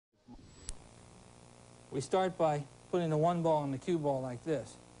We start by putting the one ball and the cue ball like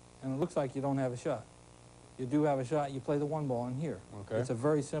this, and it looks like you don't have a shot. You do have a shot, you play the one ball in here. Okay. It's a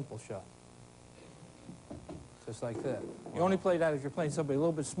very simple shot. Just like that. You only play that if you're playing somebody a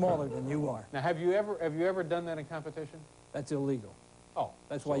little bit smaller than you are. Now, have you ever done that in competition? That's illegal. Oh.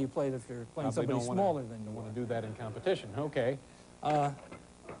 That's why you play it if you're playing somebody smaller than you don't are. want to do that in competition. Okay. I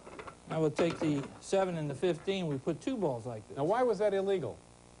will take the 7 and the 15. We put 2 balls like this. Now, why was that illegal?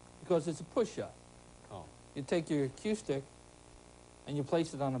 Because it's a push shot. Oh. You take your cue stick and you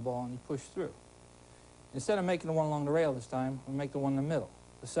place it on the ball and you push through. Instead of making the one along the rail this time, we make the one in the middle,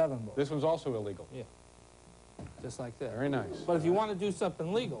 the 7 ball. This one's also illegal? Yeah. Just like that. Very nice. But if you want to do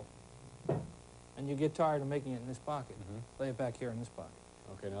something legal and you get tired of making it in this pocket, lay it back here in this pocket.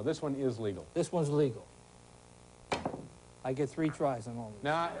 Okay, now this one is legal. This one's legal. I get 3 tries on all of these.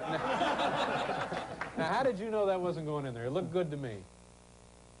 Now, how did you know that wasn't going in there? It looked good to me.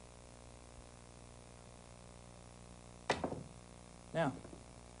 Now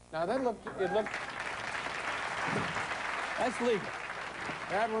That looked... That's legal.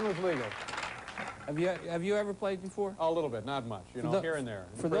 That one was legal. Have you ever played before? A little bit, not much. You know, here and there.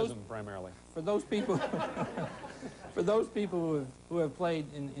 In prison, primarily. For those people... For those people who have played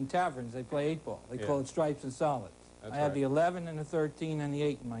in taverns, they play 8-ball. They call it stripes and solids. That's I have the 11 and the 13 and the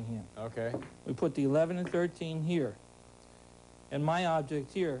 8 in my hand. Okay. We put the 11 and 13 here. And my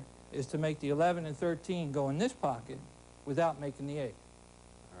object here is to make the 11 and 13 go in this pocket without making the 8.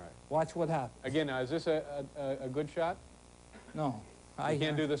 All right. Watch what happens. Again, now, is this a good shot? No. You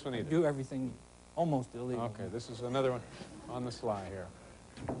can't do this one either? Do everything almost illegal. Okay, this is another one on the sly here.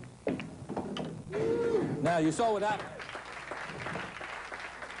 Now, you saw what happened.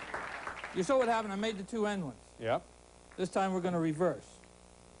 You saw what happened. I made the 2 end ones. Yep. This time we're going to reverse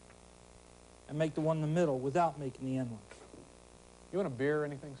and make the one in the middle without making the end ones. You want a beer or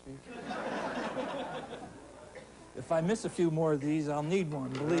anything, Steve? If I miss a few more of these, I'll need one,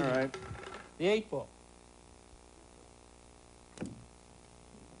 believe me. All right. The 8-ball.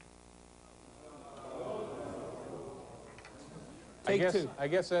 Take 2. I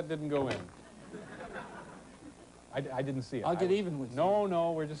guess that didn't go in. I didn't see it. I'll get even with you.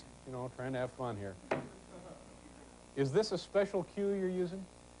 No, we're just, you know, trying to have fun here. Is this a special cue you're using?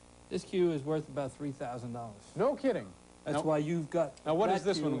 This cue is worth about $3,000. No kidding. That's why you've got. Now, what is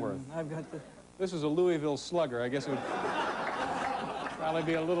this one worth? I've got the. This is a Louisville Slugger. I guess it would probably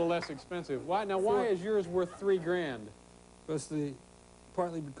be a little less expensive. Why? Now, why is yours worth $3 grand?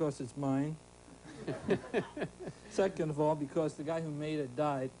 Partly because it's mine. Second of all, because the guy who made it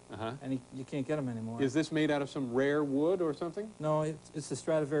died, and you can't get him anymore. Is this made out of some rare wood or something? No, it's the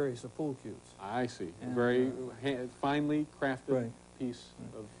Stradivarius of pool cues. I see. And very finely crafted piece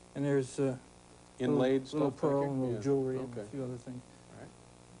of. And there's inlaid stuff. Little pearl and little jewelry and a few other things. All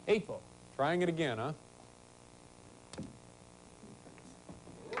right. 8-ball. Trying it again, huh?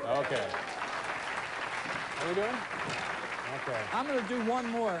 Okay. How are we doing? Okay. I'm going to do one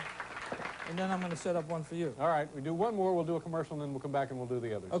more, and then I'm going to set up one for you. All right. We do one more, we'll do a commercial, and then we'll come back and we'll do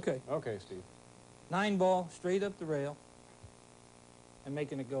the others. Okay. Okay, Steve. 9-ball, straight up the rail, and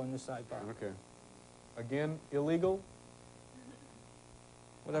making it go in this side pocket. Okay. Again, illegal?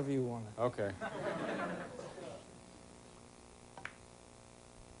 Whatever you want. Okay.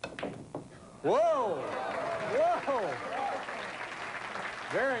 Whoa! Whoa!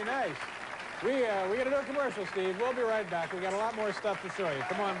 Very nice. We got to do a commercial, Steve. We'll be right back. We got a lot more stuff to show you.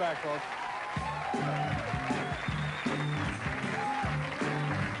 Come on back, folks.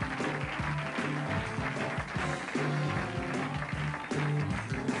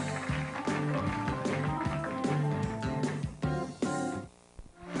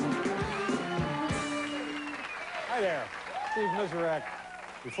 Hi there, Steve Mizerak.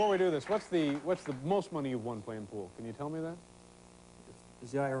 Before we do this, what's the most money you've won playing pool? Can you tell me that?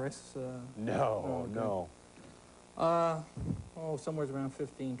 Is the IRS? No. Somewhere around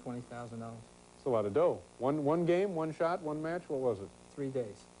 $15,000, $20,000. It's a lot of dough. One game, one shot, one match. What was it? 3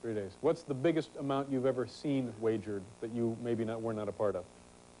 days. 3 days. What's the biggest amount you've ever seen wagered that you maybe were not a part of?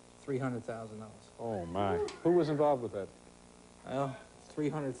 $300,000. Oh my! Who was involved with that? Well,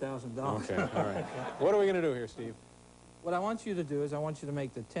 $300,000. Okay. All right. What are we going to do here, Steve? What I want you to do is I want you to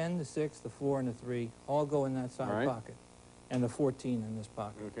make the 10, the 6, the 4, and the 3 all go in that side pocket, and the 14 in this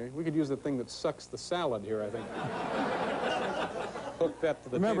pocket. Okay. We could use the thing that sucks the salad here, I think. Hook that to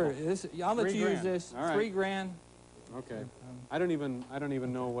the Remember, table. I'll let you use this. All right. $3 grand. Okay. I don't even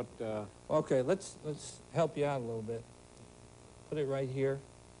know what. Okay. Let's help you out a little bit. Put it right here.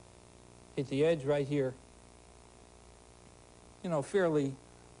 Hit the edge right here. You know, fairly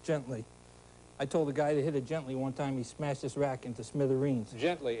gently. I told the guy to hit it gently one time. He smashed this rack into smithereens.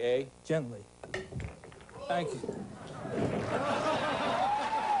 Gently, eh? Gently. Thank you.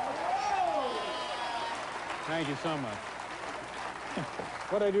 Thank you so much.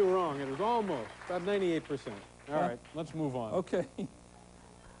 What'd I do wrong? It was almost, about 98%. All right, let's move on. Okay.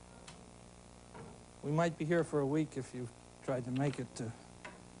 We might be here for a week if you tried to make it.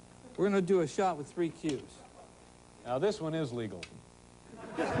 We're going to do a shot with 3 cues. Now, this one is legal.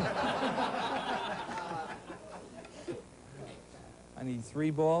 I need 3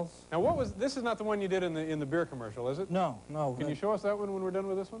 balls. Now, what was, this is not the one you did in the beer commercial, is it? No. Can you show us that one when we're done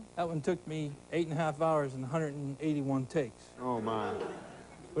with this one? That one took me 8.5 hours and 181 takes. Oh, my.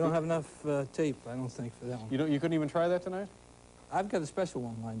 We don't have enough tape, I don't think, for that one. You couldn't even try that tonight? I've got a special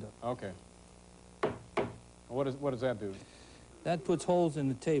one lined up. Okay. What does that do? That puts holes in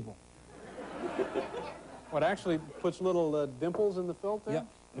the table. What, actually puts little dimples in the felt there? Yeah.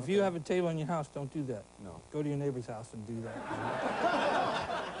 If you have a table in your house, don't do that. No. Go to your neighbor's house and do that.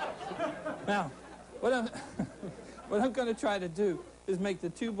 Now, what I'm going to try to do is make the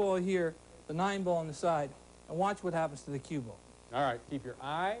 2 ball here, the 9 ball on the side, and watch what happens to the cue ball. All right, keep your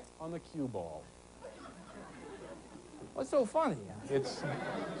eye on the cue ball. What's so funny? It's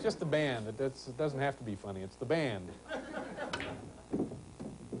just the band. It doesn't have to be funny. It's the band.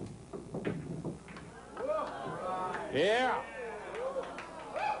 Yeah.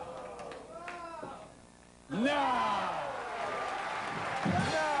 No. No.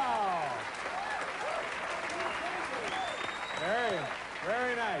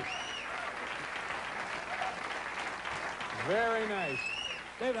 Very nice. Very nice.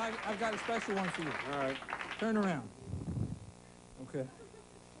 David, I've got a special one for you. All right. Turn around. Okay.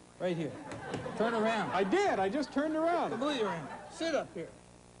 Right here. Turn around. I did. I just turned around. Completely around. Sit up here.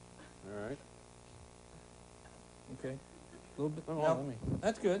 All right. Okay. A little bit. Oh, No, let me.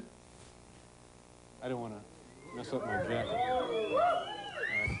 that's good. I don't want to mess up my jacket.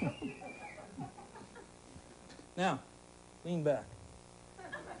 Now, lean back.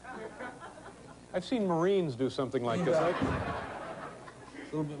 I've seen Marines do something like this. A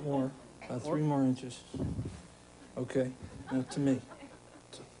little bit more. About 3 more inches. Okay. Now to me.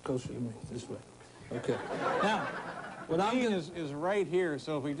 Closer to me. This way. Okay. Now, what I'm Dean gonna is right here,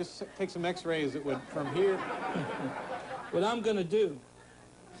 so if we just take some x-rays, it would, from here. what I'm gonna do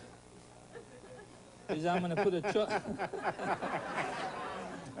is I'm gonna put a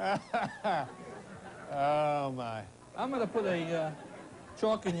Oh, my. I'm gonna put a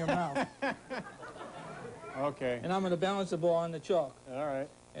chalk in your mouth, Okay. and I'm gonna balance the ball on the chalk, All right.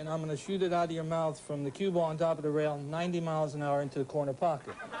 and I'm gonna shoot it out of your mouth from the cue ball on top of the rail, 90 miles an hour into the corner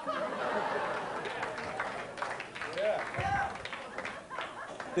pocket.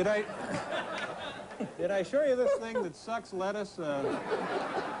 Did I show you this thing that sucks lettuce?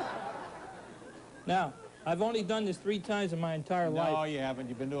 Now, I've only done this 3 times in my entire No, life. you haven't.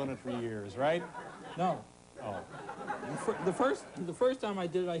 You've been doing it for years, right? No. Oh. The first time I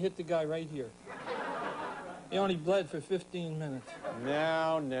did it, I hit the guy right here. He only bled for 15 minutes.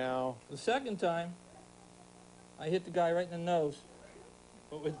 Now. The second time, I hit the guy right in the nose.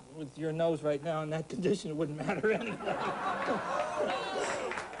 But with your nose right now in that condition, it wouldn't matter anyway.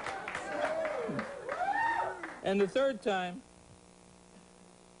 And the third time,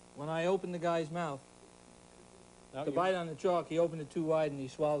 when I opened the guy's mouth to bite on the chalk, he opened it too wide and he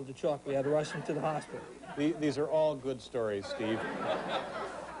swallowed the chalk. We had to rush him to the hospital. These are all good stories, Steve.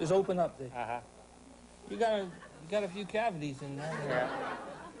 Just open up there. Uh-huh. You got a few cavities in there. Yeah.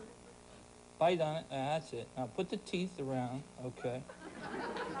 Bite on it. That's it. Now put the teeth around. Okay.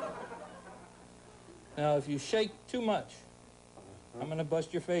 Now if you shake too much, I'm going to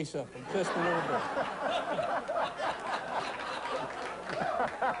bust your face up just a little bit.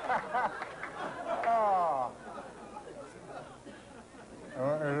 Oh. Is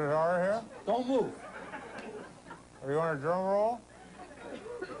it all right here? Don't move. Are you on a drum roll?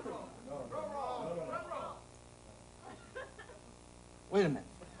 Wait a minute.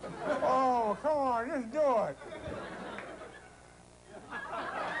 Oh, come on, just do it.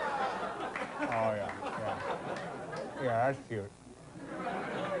 Oh, yeah. Yeah, that's cute.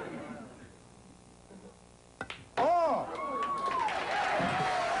 Oh!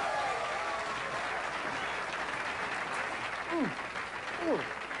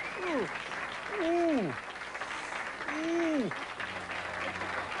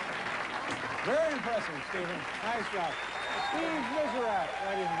 Very impressive, Stephen. Nice job. Steve Mizerak,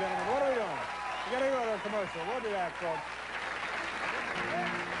 ladies and gentlemen. What are we doing? We got to go to a commercial. We'll be back, folks.